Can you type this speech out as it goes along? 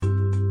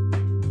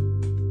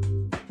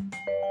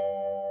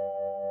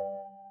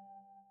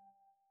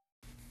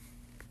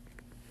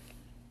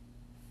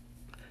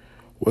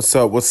What's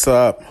up? What's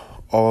up?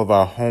 All of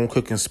our home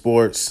cooking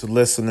sports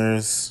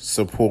listeners,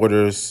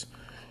 supporters.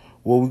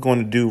 What we're going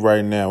to do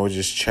right now is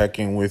just check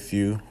in with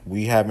you.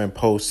 We haven't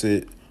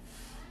posted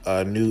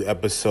a new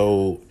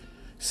episode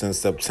since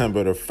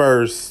September the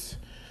 1st.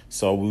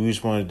 So we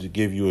just wanted to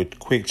give you a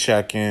quick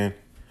check in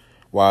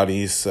while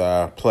these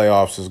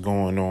playoffs is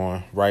going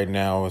on. Right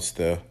now it's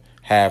the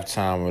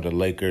halftime of the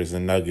Lakers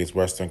and Nuggets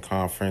Western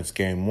Conference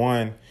Game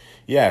 1.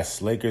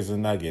 Yes, Lakers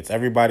and Nuggets.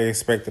 Everybody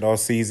expected all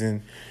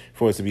season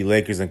for it to be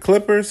Lakers and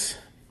Clippers.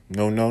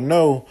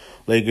 No.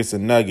 Lakers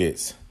and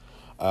Nuggets.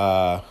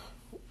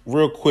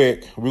 Real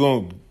quick, we're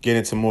going to get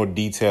into more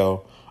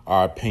detail,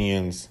 our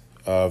opinions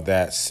of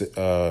that,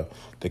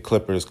 the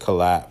Clippers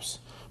collapse.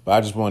 But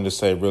I just wanted to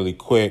say really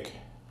quick,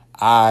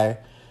 I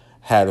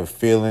had a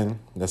feeling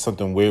that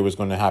something weird was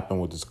going to happen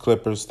with this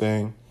Clippers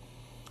thing.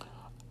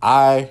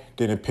 I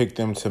didn't pick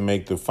them to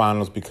make the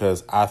finals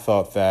because I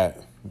thought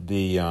that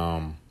the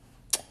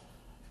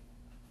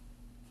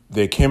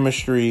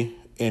chemistry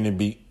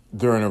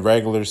during the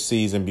regular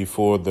season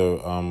before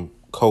the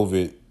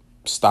COVID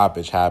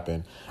stoppage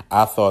happened,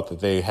 I thought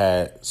that they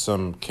had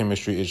some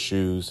chemistry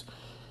issues,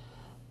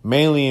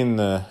 mainly in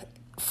the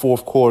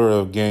fourth quarter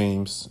of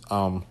games.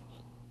 A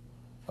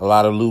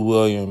lot of Lou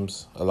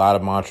Williams, a lot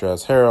of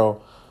Montrezl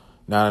Harrell,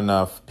 not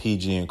enough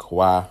PG and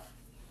Kawhi.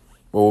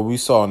 But what we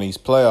saw in these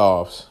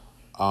playoffs,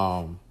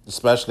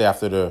 especially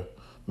after the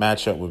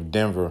matchup with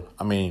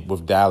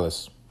with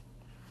Dallas,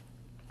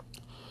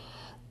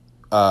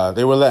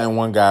 they were letting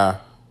one guy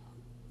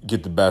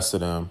get the best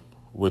of them,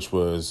 which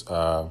was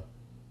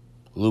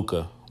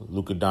Luka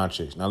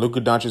Doncic. Now,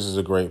 Luka Doncic is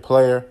a great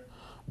player,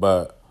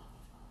 but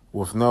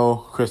with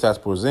no Kristaps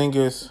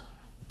Porzingis,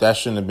 that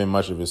shouldn't have been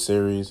much of a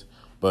series,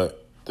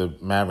 but the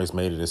Mavericks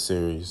made it a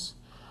series.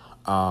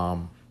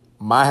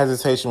 My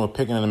hesitation with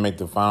picking him to make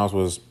the finals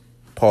was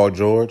Paul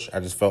George. I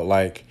just felt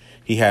like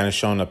he hadn't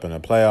shown up in the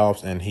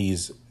playoffs, and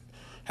has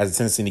a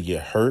tendency to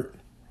get hurt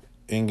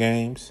in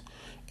games,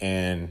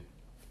 and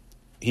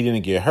he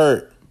didn't get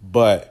hurt,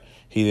 but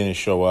he didn't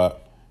show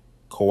up.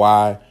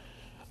 Kawhi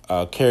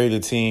carried the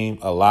team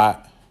a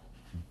lot,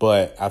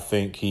 but I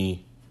think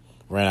he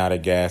ran out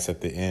of gas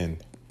at the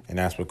end, and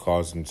that's what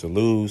caused him to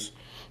lose.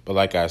 But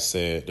like I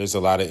said, there's a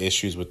lot of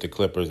issues with the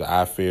Clippers,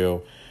 I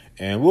feel,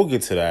 and we'll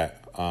get to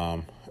that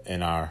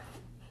in our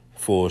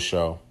full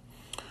show.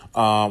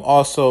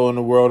 Also in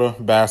the world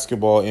of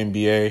basketball,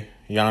 NBA,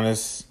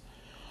 Giannis,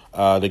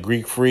 the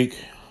Greek Freak,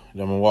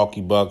 the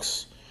Milwaukee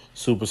Bucks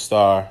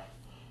superstar,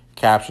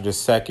 captured his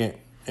second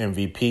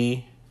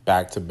MVP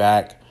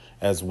back-to-back,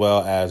 as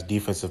well as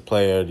Defensive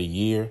Player of the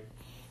Year.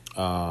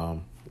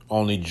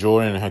 Only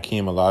Jordan and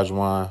Hakeem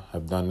Olajuwon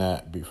have done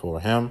that before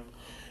him,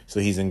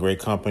 so he's in great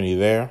company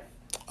there.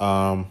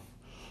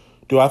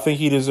 Do I think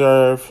he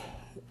deserved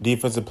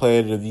Defensive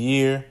Player of the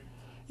Year?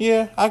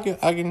 Yeah, I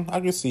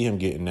can see him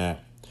getting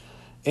that.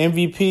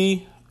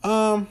 MVP?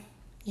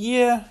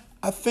 Yeah,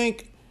 I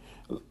think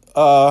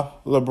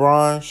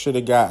LeBron should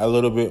have got a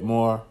little bit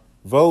more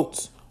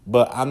votes,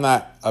 but I'm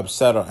not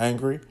upset or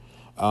angry.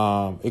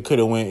 It could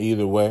have went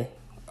either way.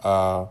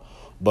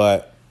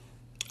 But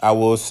I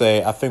will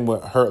say, I think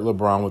what hurt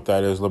LeBron with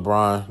that is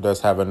LeBron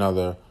does have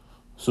another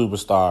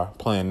superstar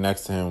playing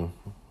next to him,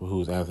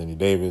 who's Anthony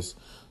Davis.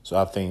 So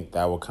I think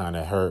that will kind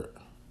of hurt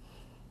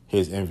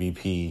his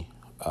MVP,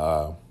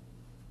 I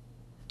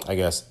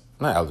guess,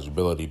 not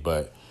eligibility,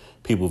 but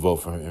people vote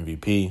for him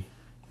MVP.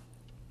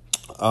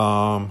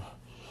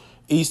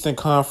 Eastern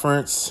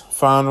Conference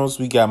Finals,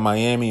 we got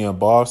Miami and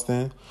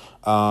Boston.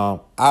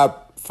 I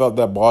felt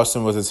that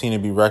Boston was a team to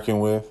be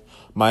reckoned with.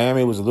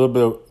 Miami was a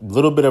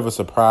little bit of a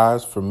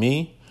surprise for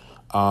me,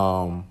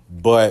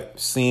 but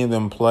seeing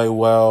them play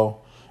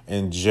well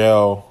and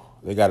gel,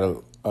 they got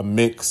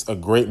a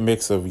great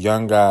mix of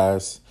young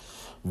guys,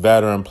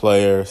 veteran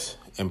players,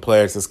 and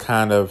players that's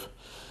kind of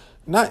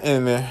not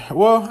in there.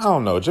 Well, I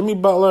don't know. Jimmy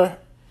Butler,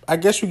 I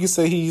guess you could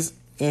say he's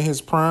in his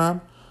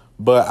prime,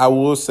 but I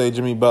will say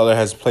Jimmy Butler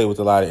has played with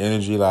a lot of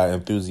energy, a lot of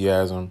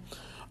enthusiasm.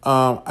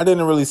 I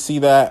didn't really see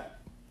that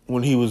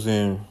when he was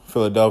in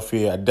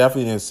Philadelphia. I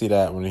definitely didn't see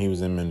that when he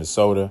was in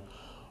Minnesota.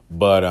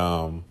 But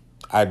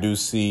I do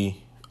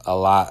see a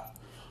lot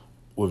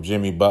with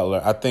Jimmy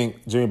Butler. I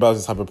think Jimmy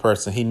Butler's the type of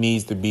person, he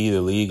needs to be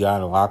the lead guy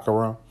in the locker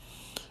room.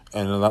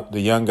 And the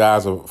young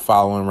guys are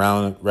following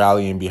around,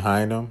 rallying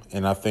behind him.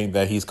 And I think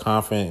that he's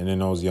confident in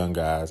those young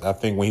guys. I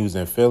think when he was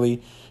in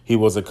Philly, he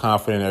wasn't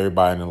confident in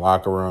everybody in the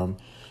locker room.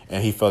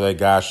 And he felt that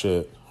guys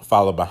should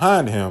follow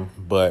behind him.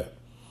 But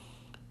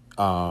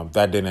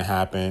that didn't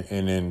happen.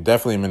 And then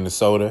definitely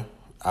Minnesota,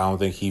 I don't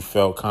think he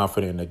felt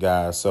confident in the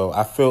guys. So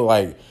I feel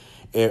like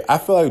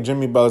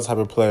Jimmy Butler's the type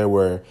of player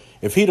where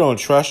if he don't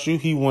trust you,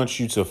 he wants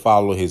you to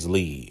follow his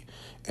lead.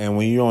 And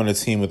when you're on a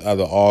team with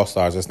other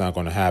all-stars, that's not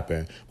going to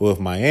happen. But with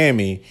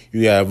Miami,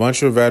 you got a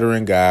bunch of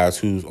veteran guys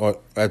who's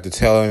at the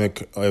tail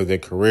end of their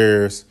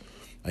careers,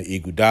 like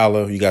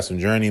Iguodala. You got some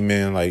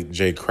journeymen like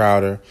Jay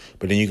Crowder.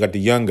 But then you got the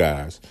young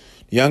guys.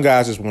 The young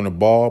guys just want the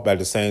ball, but at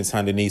the same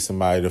time, they need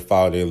somebody to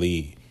follow their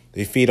lead.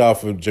 They feed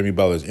off of Jimmy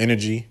Butler's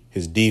energy,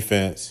 his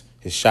defense,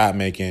 his shot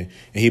making,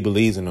 and he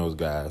believes in those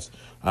guys.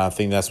 I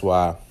think that's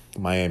why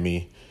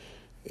Miami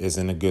is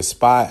in a good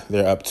spot.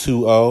 They're up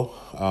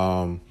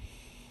 2-0.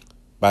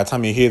 By the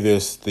time you hear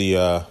this,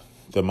 the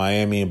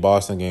Miami and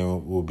Boston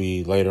game will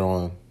be later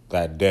on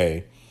that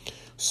day.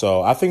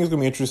 So I think it's going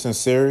to be an interesting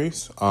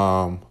series.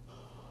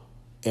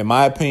 In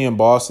my opinion,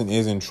 Boston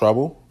is in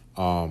trouble.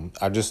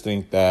 I just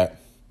think that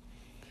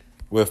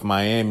with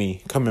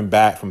Miami coming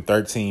back from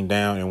 13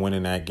 down and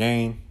winning that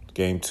game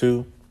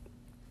 2,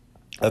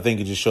 I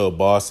think it just showed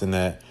Boston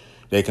that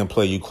they can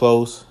play you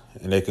close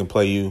and they can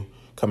play you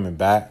coming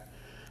back.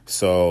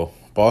 So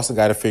Boston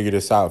got to figure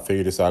this out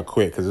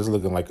quick because it's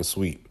looking like a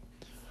sweep.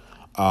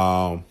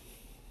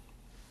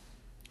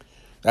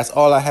 That's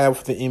all I have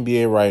for the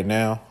NBA right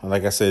now.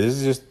 Like I said,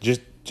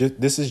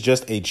 this is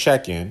just a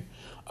check-in.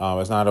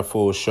 It's not a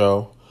full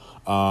show.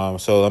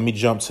 So let me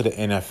jump to the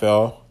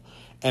NFL.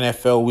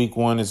 NFL Week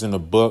 1 is in the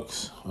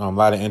books. A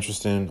lot of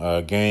interesting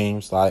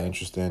games, a lot of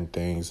interesting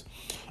things.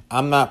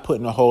 I'm not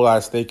putting a whole lot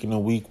of stake in the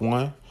Week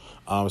 1.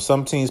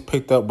 Some teams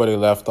picked up where they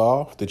left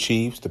off. The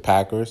Chiefs, the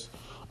Packers,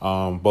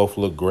 both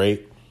look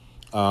great.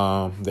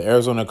 The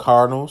Arizona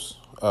Cardinals,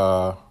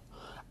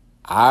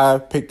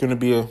 I picked them to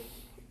be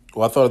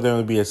I thought they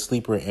would be a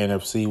sleeper in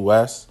NFC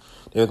West.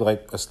 They look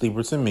like a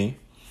sleeper to me.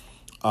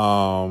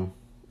 The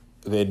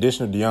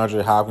addition of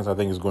DeAndre Hopkins, I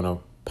think, is going to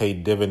pay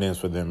dividends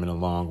for them in the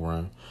long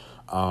run.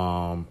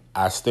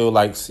 I still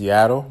like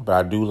Seattle, but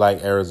I do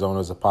like Arizona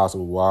as a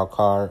possible wild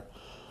card.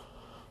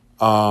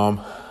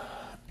 I'm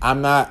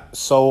not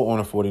sold on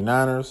the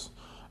 49ers.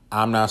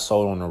 I'm not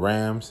sold on the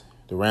Rams.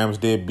 The Rams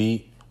did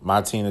beat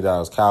my team, the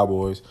Dallas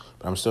Cowboys,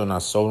 but I'm still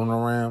not sold on the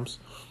Rams.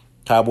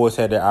 Cowboys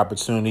had their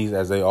opportunities,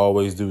 as they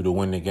always do, to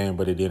win the game,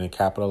 but they didn't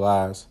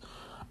capitalize.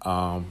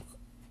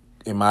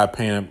 In my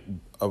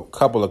opinion, a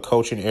couple of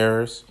coaching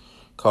errors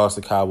cost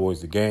the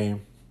Cowboys the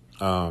game.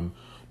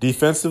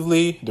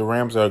 Defensively, the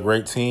Rams are a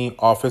great team.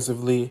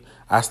 Offensively,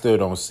 I still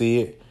don't see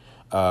it.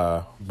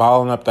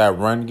 Balling up that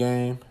run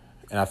game,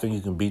 and I think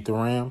you can beat the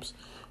Rams.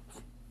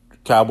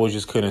 Cowboys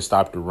just couldn't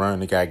stop the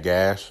run. They got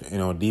gashed.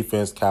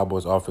 Defense,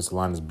 Cowboys' offensive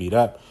line is beat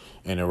up,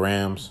 and the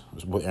Rams,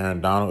 with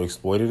Aaron Donald,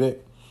 exploited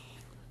it.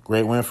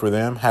 Great win for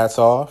them. Hats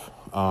off.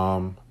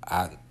 I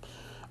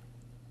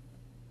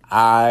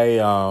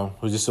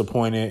was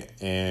disappointed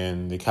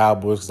in the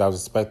Cowboys because I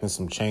was expecting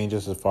some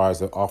changes as far as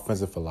the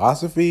offensive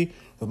philosophy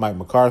with Mike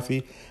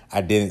McCarthy.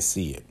 I didn't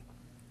see it.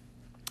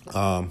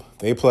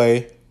 They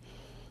play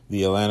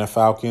the Atlanta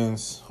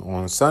Falcons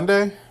on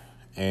Sunday,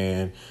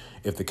 and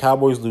if the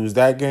Cowboys lose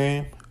that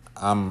game,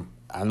 I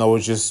know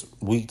it's just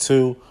week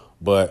 2,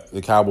 but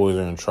the Cowboys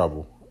are in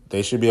trouble.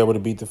 They should be able to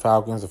beat the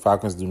Falcons. The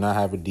Falcons do not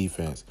have a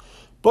defense,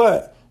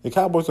 but the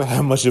Cowboys don't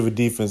have much of a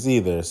defense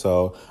either.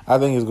 So I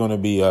think it's going to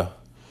be a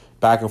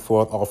back and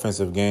forth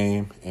offensive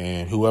game,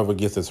 and whoever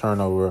gets the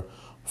turnover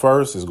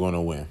first is going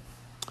to win.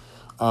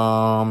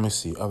 Let's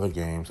see, other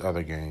games.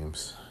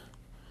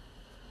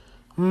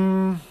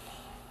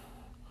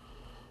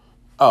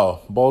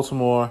 Oh,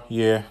 Baltimore,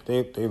 yeah,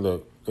 they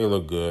look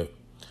good.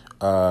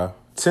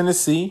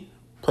 Tennessee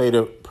played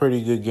a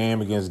pretty good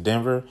game against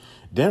Denver.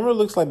 Denver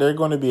looks like they're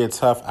going to be a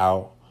tough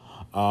out.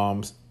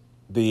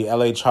 The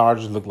LA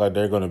Chargers look like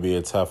they're going to be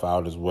a tough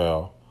out as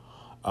well.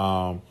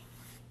 Team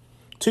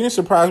that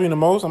surprised me the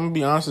most, I'm going to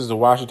be honest, is the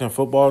Washington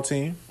football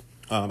team.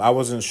 I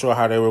wasn't sure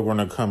how they were going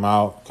to come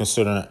out,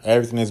 considering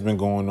everything that's been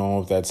going on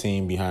with that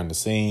team behind the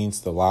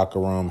scenes, the locker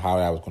room, how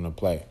that was going to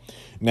play.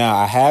 Now,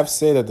 I have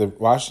said that the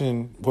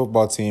Washington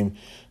football team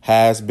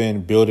has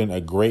been building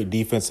a great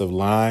defensive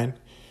line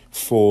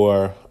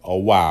for a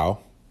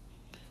while.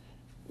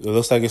 It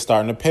looks like it's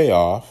starting to pay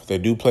off. They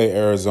do play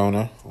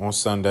Arizona on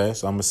Sunday,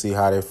 so I'm going to see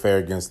how they fare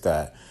against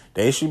that.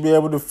 They should be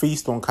able to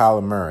feast on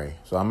Kyler Murray.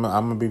 So I'm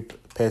going to be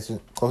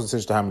paying close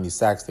attention to how many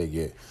sacks they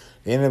get.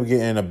 They ended up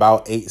getting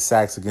about 8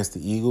 sacks against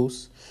the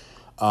Eagles.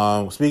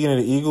 Speaking of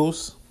the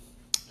Eagles,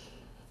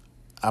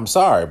 I'm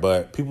sorry,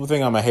 but people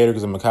think I'm a hater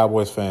because I'm a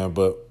Cowboys fan,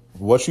 but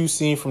what you've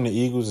seen from the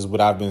Eagles is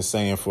what I've been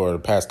saying for the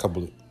past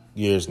couple of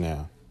years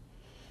now.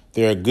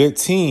 They're a good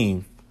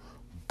team,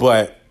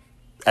 but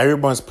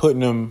everyone's putting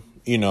them,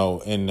 in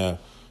the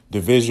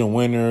division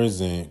winners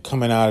and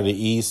coming out of the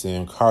East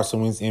and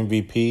Carson Wentz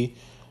MVP.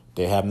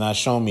 They have not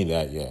shown me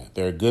that yet.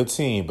 They're a good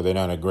team, but they're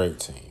not a great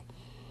team.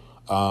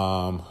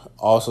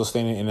 Also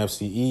staying in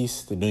NFC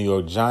East, the New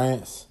York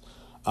Giants.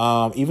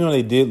 Even though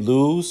they did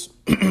lose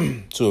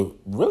to a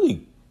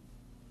really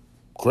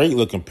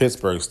great-looking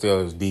Pittsburgh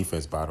Steelers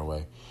defense, by the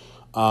way.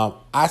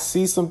 I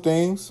see some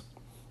things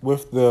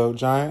with the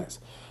Giants.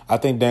 I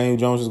think Daniel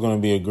Jones is going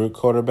to be a good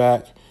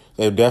quarterback.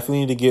 They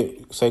definitely need to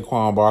get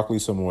Saquon Barkley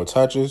some more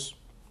touches.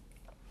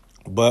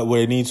 But what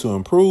they need to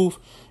improve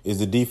is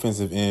the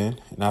defensive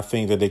end, and I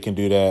think that they can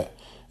do that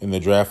in the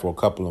draft for a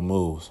couple of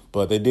moves.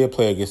 But they did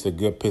play against a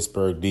good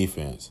Pittsburgh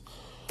defense.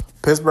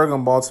 Pittsburgh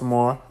and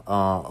Baltimore,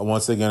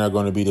 once again, are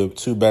going to be the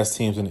two best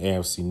teams in the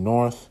AFC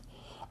North.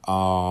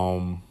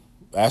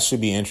 That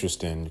should be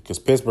interesting because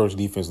Pittsburgh's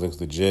defense looks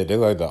legit. They're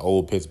like the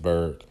old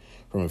Pittsburgh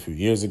from a few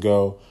years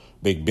ago.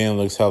 Big Ben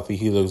looks healthy.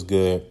 He looks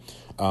good.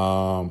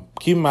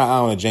 Keeping my eye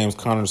on the James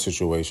Conner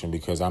situation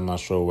because I'm not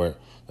sure what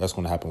that's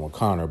going to happen with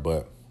Conner,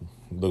 but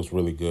it looks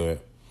really good.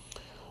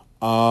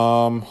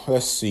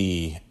 Let's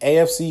see.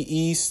 AFC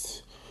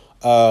East.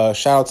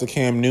 Shout out to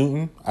Cam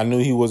Newton. I knew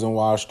he wasn't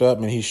washed up,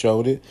 and he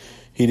showed it.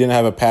 He didn't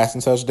have a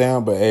passing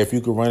touchdown, but hey, if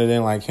you could run it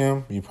in like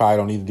him, you probably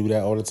don't need to do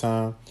that all the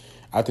time.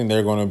 I think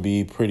they're going to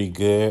be pretty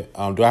good.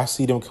 Do I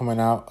see them coming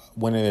out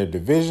winning their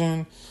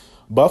division?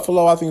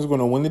 Buffalo, I think, is going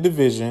to win the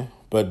division,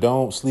 but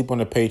don't sleep on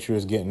the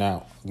Patriots getting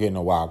a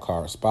wild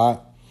card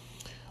spot.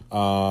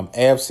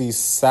 AFC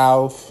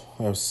South,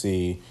 let's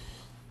see.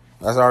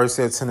 As I already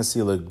said,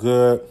 Tennessee looked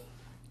good.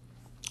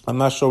 I'm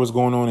not sure what's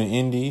going on in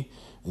Indy.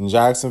 In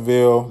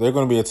Jacksonville, they're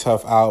going to be a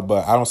tough out,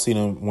 but I don't see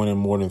them winning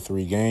more than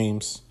 3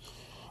 games.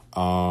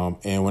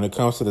 And when it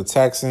comes to the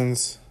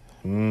Texans,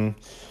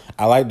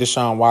 I like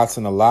Deshaun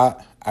Watson a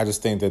lot. I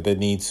just think that they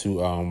need to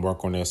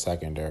work on their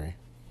secondary.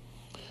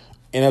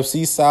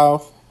 NFC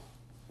South,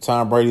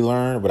 Tom Brady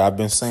learned, but I've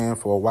been saying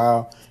for a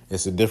while,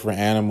 it's a different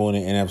animal in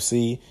the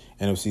NFC.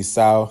 NFC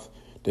South,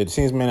 the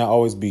teams may not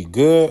always be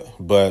good,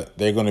 but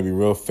they're going to be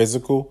real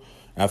physical.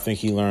 And I think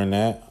he learned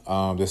that.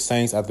 The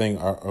Saints, I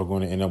think, are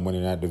going to end up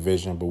winning that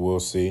division, but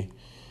we'll see.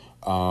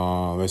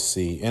 Let's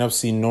see.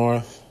 NFC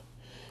North.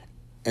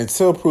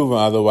 Until proven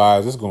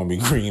otherwise, it's going to be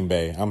Green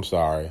Bay. I'm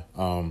sorry.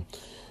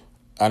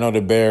 I know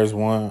the Bears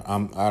won.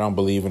 I don't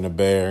believe in the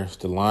Bears.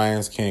 The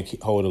Lions can't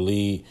hold a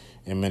lead,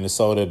 and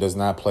Minnesota does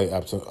not play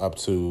up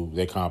to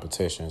their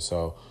competition.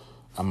 So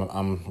I'm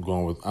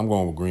going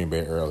with Green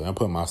Bay early. I'm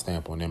putting my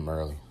stamp on them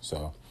early.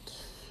 So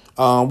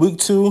week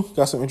 2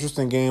 got some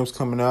interesting games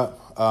coming up.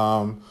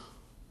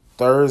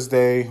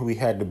 Thursday we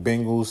had the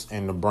Bengals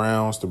and the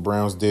Browns. The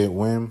Browns did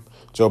win.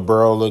 Joe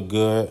Burrow looked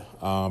good.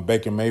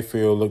 Baker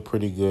Mayfield looked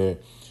pretty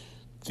good.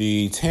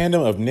 The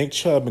tandem of Nick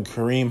Chubb and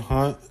Kareem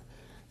Hunt,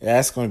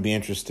 that's going to be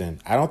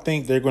interesting. I don't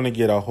think they're going to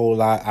get a whole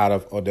lot out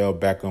of Odell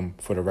Beckham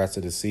for the rest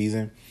of the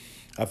season.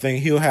 I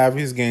think he'll have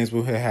his games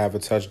where he'll have a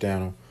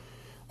touchdown.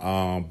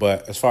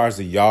 But as far as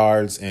the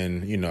yards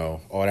and,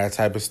 all that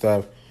type of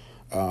stuff,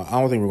 I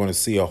don't think we're going to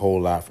see a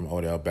whole lot from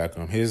Odell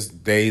Beckham. His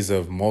days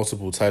of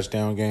multiple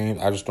touchdown games,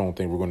 I just don't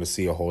think we're going to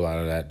see a whole lot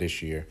of that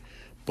this year.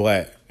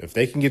 But if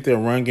they can get their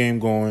run game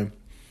going,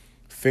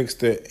 fix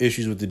the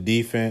issues with the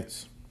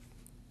defense,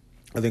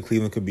 I think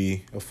Cleveland could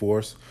be a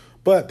force.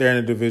 But they're in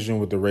a division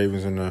with the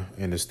Ravens and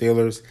the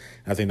Steelers.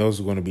 I think those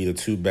are going to be the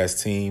 2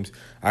 best teams.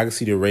 I can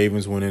see the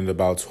Ravens winning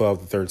about 12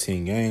 to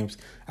 13 games.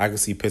 I can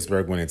see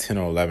Pittsburgh winning 10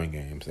 or 11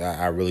 games.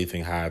 I really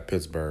think high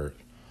Pittsburgh.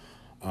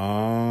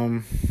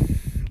 And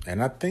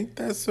I think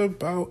that's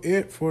about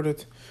it for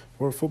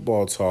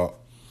football talk.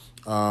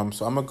 So I'm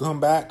going to come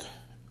back,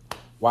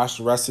 watch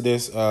the rest of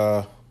this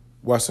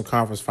Western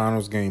Conference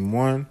Finals Game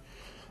 1.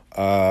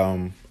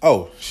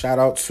 Shout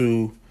out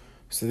to,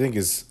 I think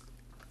it's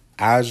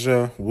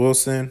Aja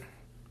Wilson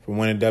for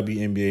winning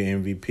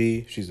WNBA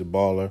MVP. She's a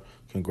baller.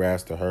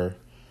 Congrats to her.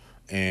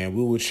 And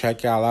we will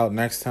check y'all out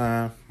next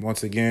time.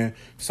 Once again,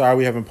 sorry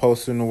we haven't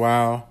posted in a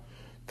while.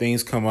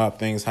 Things come up.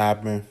 Things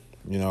happen.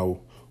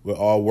 We're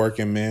all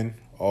working men.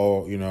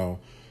 All,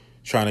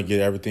 trying to get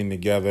everything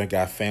together.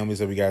 Got families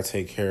that we got to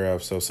take care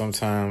of. So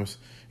sometimes,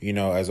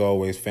 as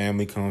always,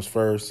 family comes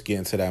first.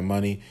 Getting to that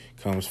money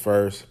comes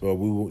first. But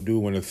we do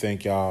want to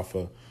thank y'all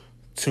for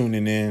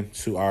tuning in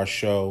to our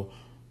show.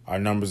 Our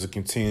numbers are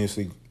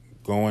continuously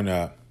going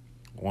up.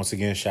 Once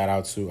again, shout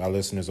out to our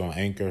listeners on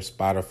Anchor,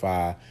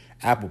 Spotify,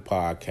 Apple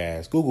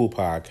Podcasts, Google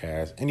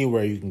Podcasts,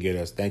 anywhere you can get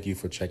us. Thank you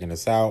for checking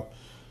us out.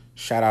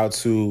 Shout out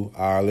to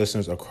our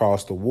listeners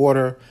across the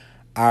water,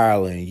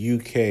 Ireland,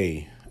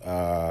 UK,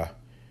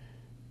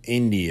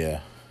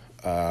 India,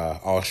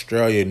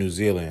 Australia, New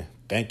Zealand.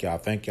 Thank y'all.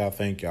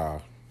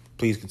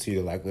 Please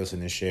continue to like,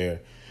 listen, and share.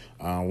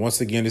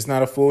 Once again, it's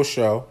not a full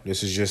show.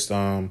 This is just,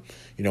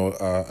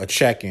 a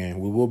check-in.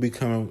 We will be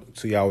coming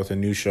to y'all with a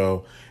new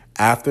show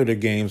after the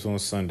games on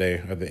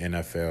Sunday of the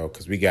NFL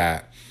because we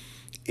got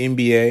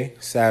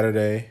NBA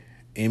Saturday,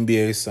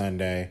 NBA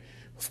Sunday,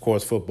 of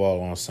course,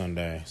 football on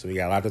Sunday. So we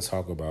got a lot to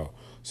talk about.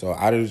 So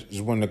I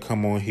just wanted to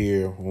come on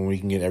here when we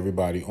can get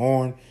everybody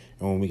on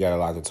and when we got a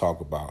lot to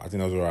talk about. I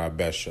think those are our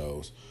best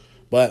shows.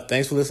 But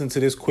thanks for listening to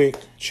this quick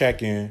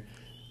check-in.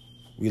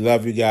 We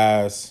love you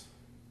guys.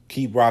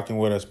 Keep rocking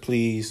with us,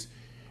 please.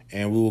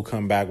 And we will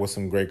come back with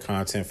some great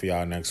content for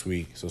y'all next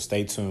week. So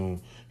stay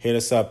tuned. Hit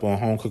us up on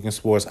Home Cooking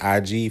Sports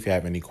IG if you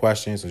have any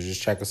questions, or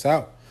just check us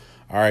out.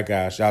 All right,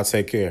 guys. Y'all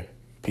take care.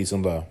 Peace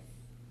and love.